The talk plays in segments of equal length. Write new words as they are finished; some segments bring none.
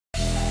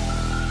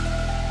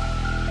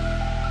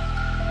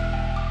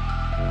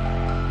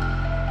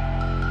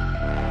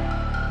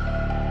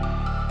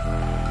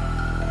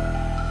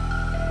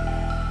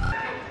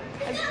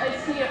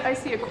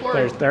see a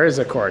cord. There is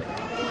a cord.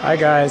 Hi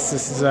guys,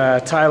 this is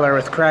Tyler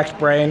with Cracked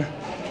Brain.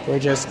 We're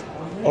just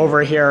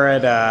over here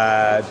at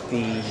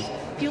the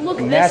if you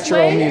look Natural this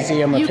way,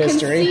 Museum of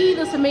History. You can see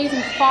this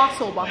amazing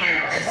fossil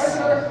behind us.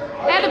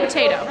 And a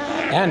potato.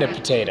 And a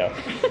potato.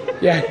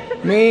 Yeah,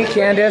 me,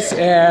 Candace,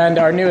 and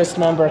our newest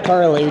member,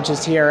 Carly,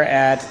 just here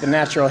at the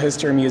Natural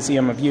History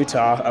Museum of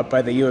Utah, up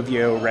by the U of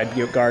U, Red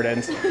Butte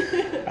Gardens.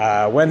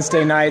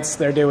 Wednesday nights,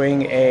 they're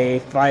doing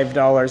a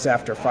 $5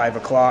 after 5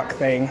 o'clock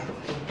thing.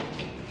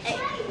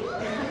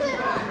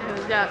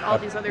 Got all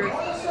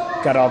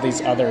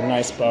these other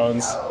nice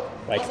bones,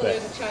 like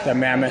the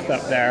mammoth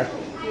up there.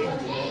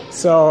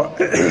 So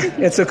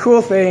it's a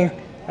cool thing.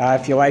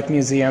 If you like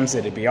museums,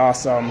 it'd be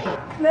awesome.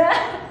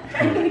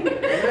 I'm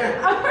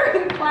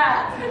wearing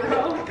flats,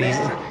 bro.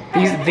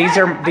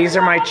 These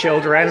are my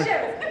children.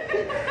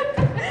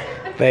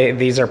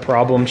 These are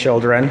problem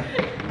children.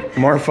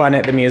 More fun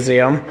at the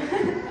museum.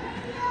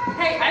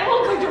 Hey, I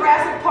will go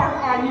Jurassic Park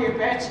on you,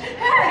 bitch.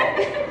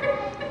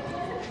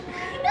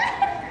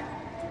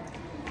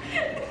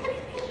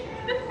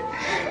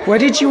 What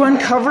did you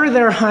uncover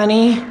there,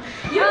 honey?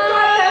 You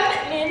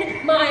got them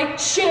in my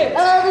shit.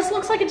 This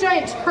looks like a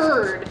giant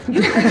turd.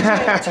 You look like a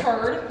giant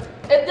turd.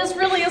 This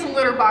really is a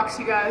litter box,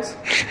 you guys.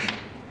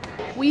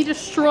 We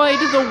destroyed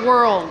the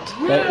world.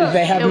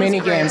 They have mini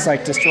games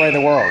like Destroy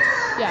the World.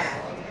 Yeah.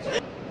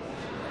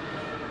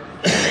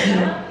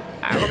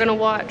 Alright, we're gonna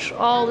watch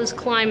all this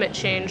climate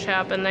change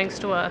happen thanks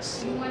to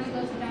us. You want to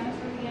go to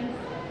dinosaurs again?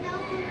 No.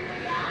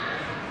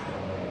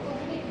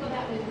 Go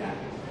that way, Brad.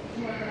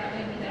 You want to go that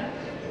way, me there?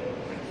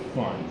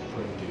 Fun.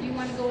 Do you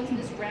want to go into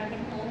this random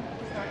hole?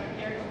 This dark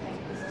area? Okay,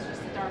 this is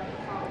just the dark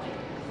hallway.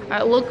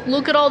 Alright,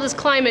 look at all this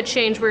climate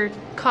change we're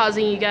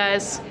causing, you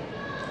guys.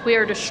 We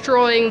are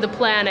destroying the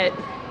planet.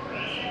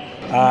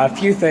 A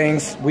few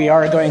things. We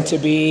are going to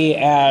be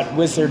at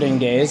Wizarding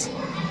Days.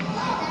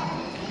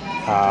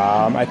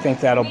 I think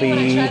that'll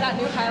be... Try that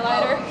new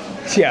highlighter?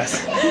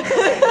 Yes.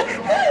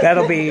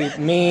 That'll be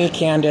me,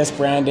 Candace,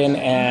 Brandon,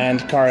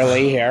 and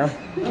Carly here.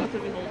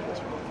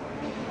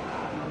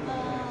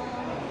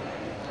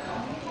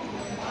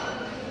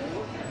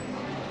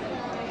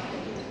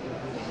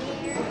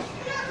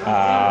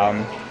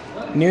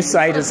 New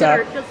site is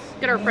up. Let's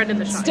get our friend in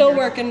the shot. Still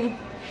working.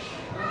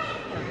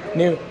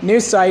 New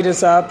site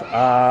is up.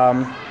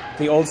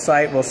 The old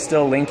site will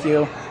still link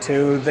you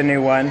to the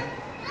new one.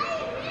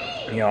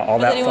 You know, all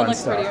that fun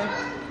stuff.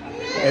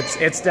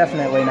 It's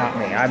definitely not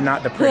me. I'm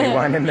not the pretty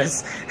one in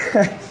this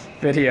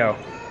video.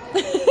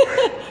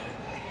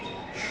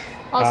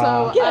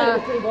 Also,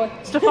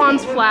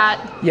 Stefan's flat.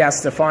 Yeah,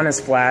 Stefan is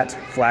flat,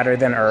 flatter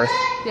than Earth.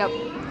 Yep.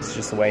 It's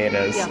just the way it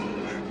is. Yeah.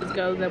 Let's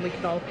go, then we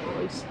can all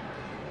release.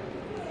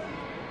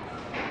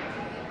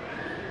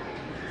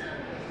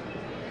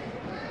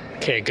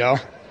 Okay, go.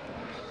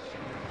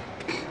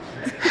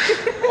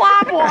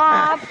 Wop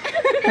wop.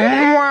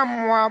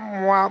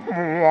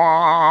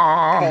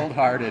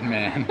 Cold-hearted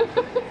man.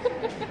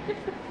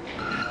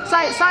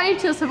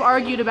 Scientists have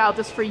argued about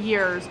this for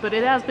years, but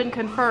it has been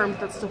confirmed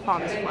that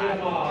Stefan is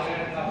flat.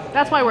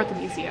 That's why we're at the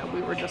museum.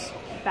 We were just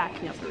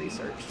backing up the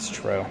research. It's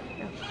true.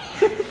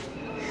 Yeah.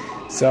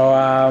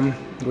 So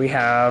we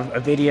have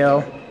a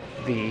video.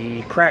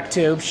 The crack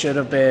tube should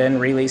have been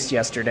released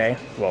yesterday.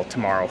 Well,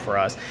 tomorrow for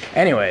us.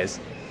 Anyways,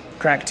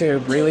 crack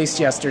tube released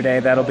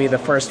yesterday. That'll be the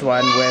first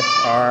one with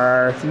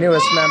our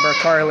newest member,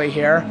 Carly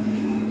here.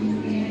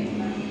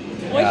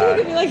 Why do you look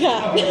at me like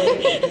that?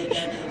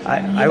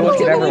 I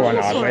look at everyone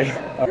oddly.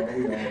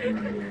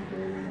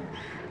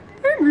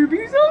 I'm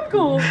Ruby's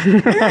uncle.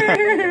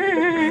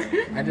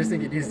 I just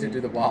think it needs to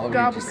do the wallaby.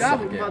 Gobble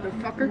gobble,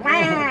 motherfucker.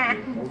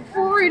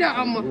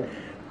 Freedom.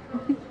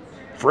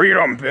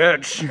 Freedom,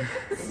 bitch.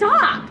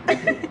 Stop.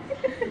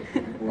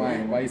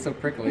 Why are you so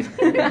prickly?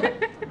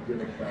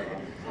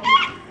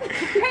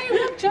 Hey,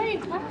 look,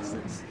 giant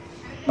glasses.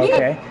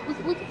 Okay.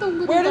 Look at the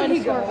little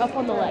dinosaur up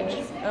on the ledge.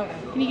 Okay.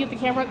 Can you get the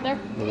camera up there?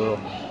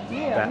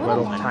 That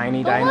little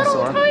tiny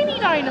dinosaur. Little tiny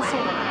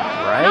dinosaur.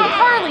 Right? Not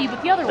Harley,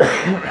 but the other one.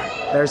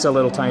 There's a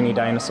little tiny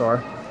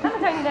dinosaur. I'm a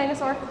tiny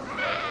dinosaur.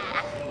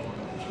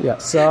 Yeah,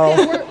 so...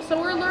 So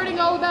we're learning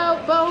all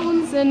about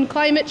bones and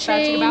climate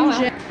change.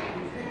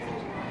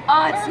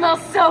 Oh, it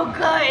smells so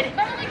good.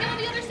 Harley, go in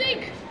the other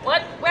sink.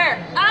 What? Where?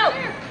 Oh!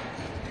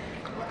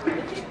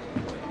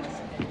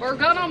 We're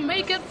gonna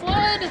make it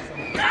flood.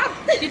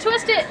 You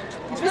twist it.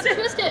 Twist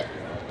it.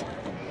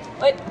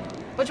 Wait.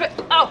 Which way?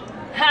 Oh!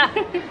 Ha!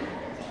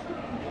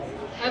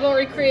 I've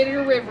already created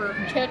a river.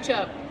 Catch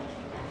up.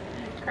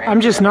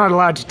 I'm just not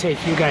allowed to take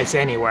you guys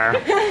anywhere.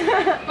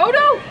 Oh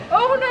no!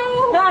 Oh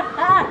no!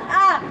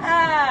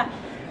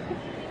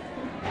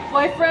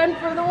 Boyfriend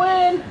for the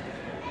win.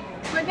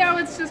 But now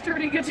it's just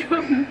turning into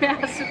a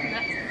massive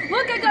mess.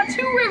 Look, I got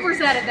 2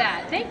 rivers out of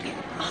that. Thank you.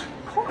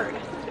 Cord.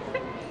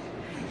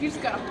 You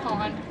just got a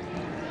pond.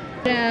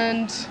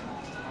 And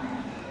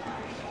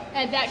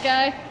that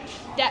guy,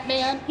 that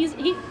man,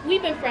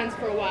 we've been friends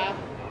for a while.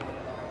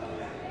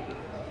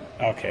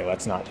 Okay,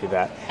 let's not do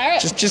that. All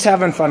right. Just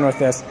having fun with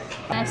this.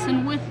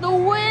 Messing with the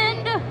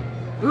wind.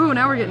 Ooh,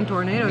 now we're getting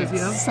tornadoes, you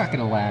know? Suck it,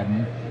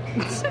 Aladdin.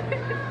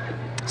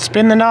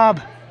 Spin the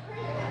knob.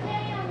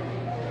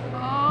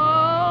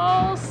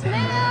 Oh,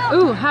 snap.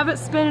 Ooh, have it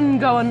spin and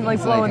go and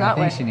like blowing that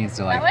way. I think she needs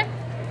to That like. way?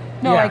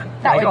 No, Yeah,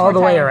 like that way. all the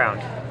toward way town.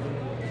 around.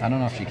 I don't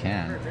know if she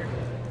can.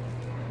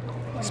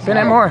 Spin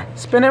it more.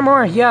 Spin it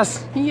more.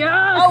 Yes.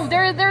 Yes! Oh,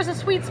 there's a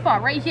sweet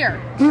spot right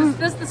here.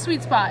 This is the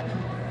sweet spot.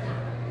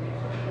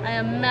 I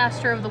am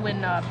master of the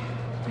wind knob.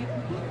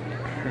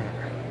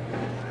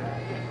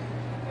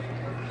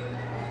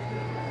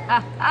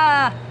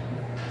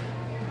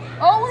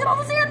 Oh, look at all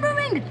the sand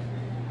moving!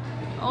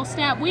 Oh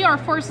snap, we are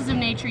forces of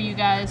nature, you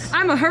guys.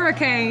 I'm a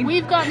hurricane.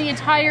 We've got the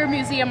entire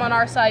museum on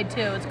our side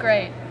too, it's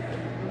great.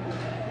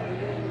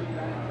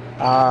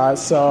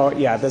 So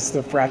yeah, this is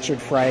the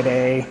Fractured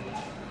Friday.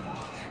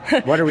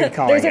 What are we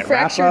calling There's it? a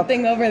fractured Wrap-up?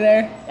 thing over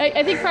there.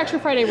 I think Fracture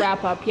Friday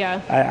wrap up,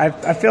 yeah.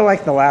 I feel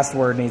like the last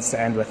word needs to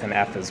end with an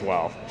F as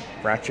well.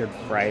 Fractured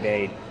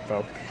Friday.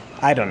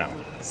 I don't know.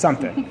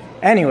 Something.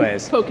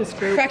 Anyways. Focus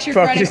group. Fractured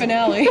Focus. Friday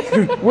finale.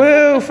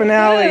 Woo!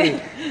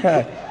 Finale!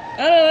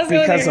 Let's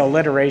go Because there.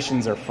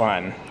 alliterations are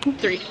fun.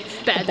 3.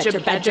 Badger,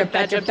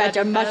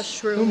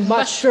 mushroom,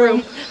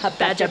 mushroom. A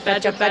badger,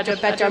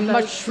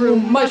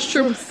 mushroom,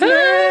 mushroom.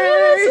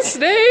 It's a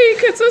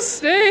snake! It's a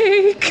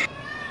snake!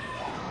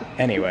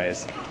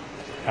 Anyways.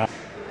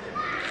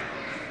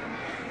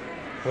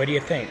 What do you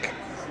think?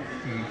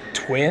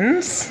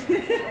 Twins?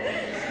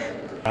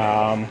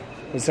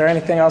 Was there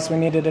anything else we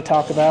needed to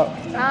talk about?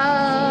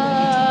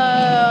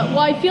 Well,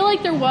 I feel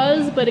like there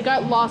was, but it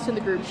got lost in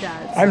the group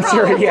chats. I'm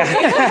sure, yeah.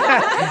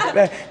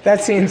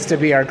 that seems to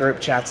be our group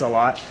chats a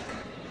lot.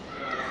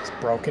 It's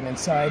broken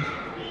inside,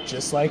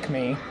 just like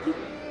me.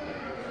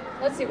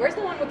 Let's see, where's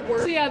the one with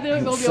words? So yeah,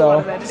 there will be a lot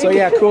of editing. So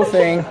yeah, cool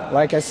thing.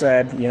 Like I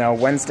said,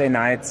 Wednesday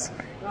nights,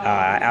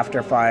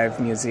 after 5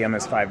 museum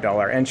is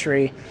 $5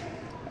 entry.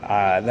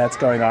 That's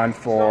going on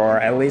for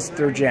at least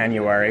through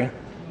January.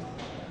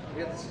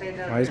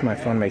 Why is my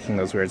phone making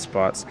those weird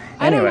spots?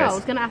 I don't know. I Anyways,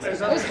 was gonna ask you.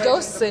 There's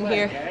ghosts in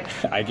here.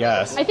 I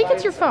guess. I think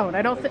it's your phone.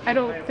 I don't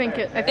think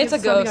it. I think It's a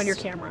something ghost. on your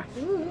camera.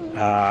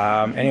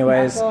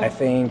 Anyways, I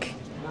think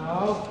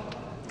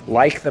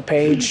like the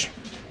page,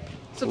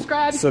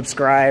 Subscribe.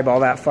 subscribe, all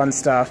that fun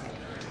stuff.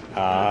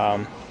 We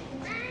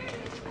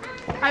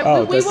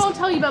won't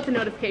tell you about the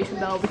notification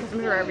bell because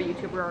I'm sure every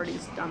YouTuber already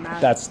has done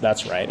that.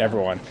 That's right,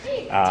 everyone.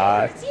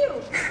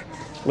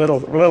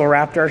 Little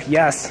Raptor,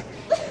 yes.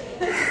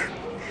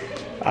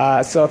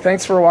 So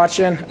thanks for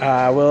watching.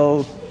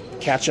 We'll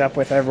catch up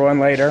with everyone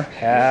later.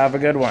 Have a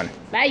good one.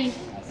 Bye.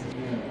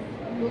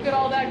 Look at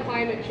all that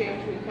climate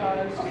change we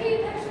caused.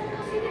 Okay, let's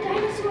go see the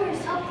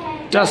dinosaurs.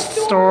 Okay. Dust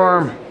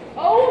storm.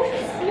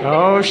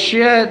 Oh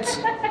shit.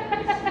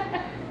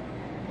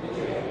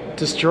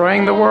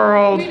 Destroying the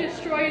world. We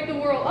destroyed the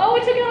world. Oh,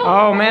 it took it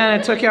all. Oh man,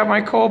 it took out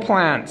my coal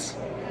plants.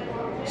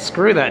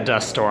 Screw that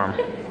dust storm.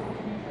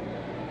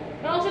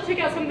 It also took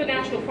out some of the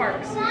national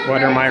parks.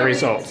 What are my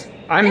results?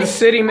 I'm the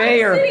city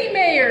mayor. City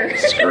mayor.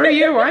 Screw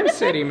you, I'm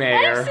city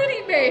mayor. I'm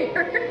city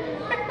mayor.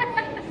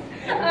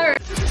 All right.